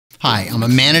Hi, I'm a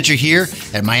manager here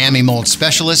at Miami Mold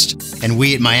Specialist, and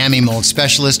we at Miami Mold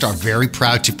Specialist are very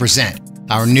proud to present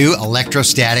our new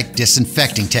electrostatic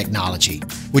disinfecting technology,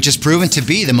 which has proven to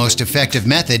be the most effective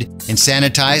method in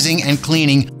sanitizing and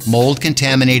cleaning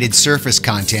mold-contaminated surface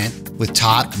content with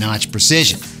top-notch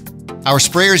precision. Our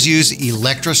sprayers use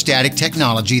electrostatic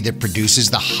technology that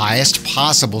produces the highest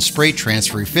possible spray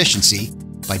transfer efficiency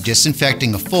by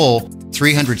disinfecting a full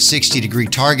 360-degree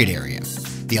target area.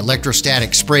 The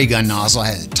electrostatic spray gun nozzle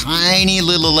has a tiny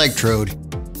little electrode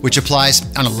which applies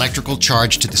an electrical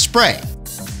charge to the spray.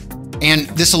 And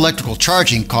this electrical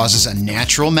charging causes a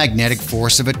natural magnetic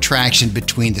force of attraction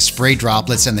between the spray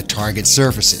droplets and the target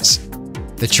surfaces.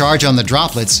 The charge on the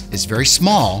droplets is very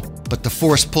small, but the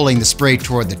force pulling the spray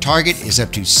toward the target is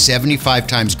up to 75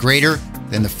 times greater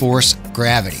than the force of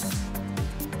gravity.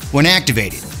 When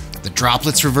activated, the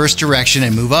droplets reverse direction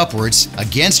and move upwards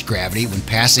against gravity when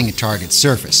passing a target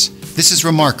surface. This is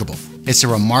remarkable. It's a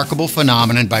remarkable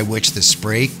phenomenon by which the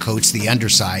spray coats the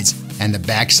undersides and the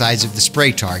backsides of the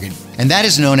spray target, and that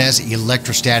is known as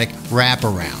electrostatic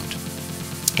wraparound.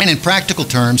 And in practical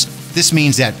terms, this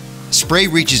means that spray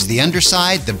reaches the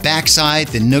underside, the backside,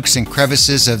 the nooks and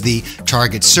crevices of the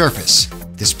target surface.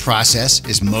 This process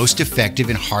is most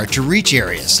effective in hard-to-reach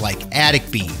areas like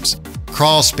attic beams,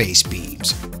 crawl space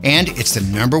beams, and it's the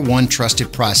 #1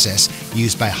 trusted process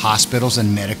used by hospitals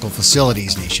and medical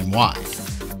facilities nationwide.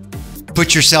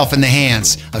 Put yourself in the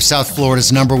hands of South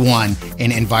Florida's #1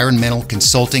 in environmental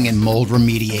consulting and mold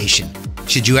remediation.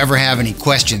 Should you ever have any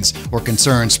questions or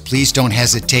concerns, please don't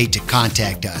hesitate to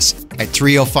contact us at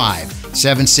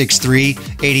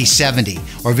 305-763-8070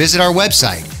 or visit our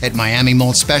website at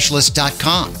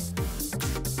miamimoldspecialist.com.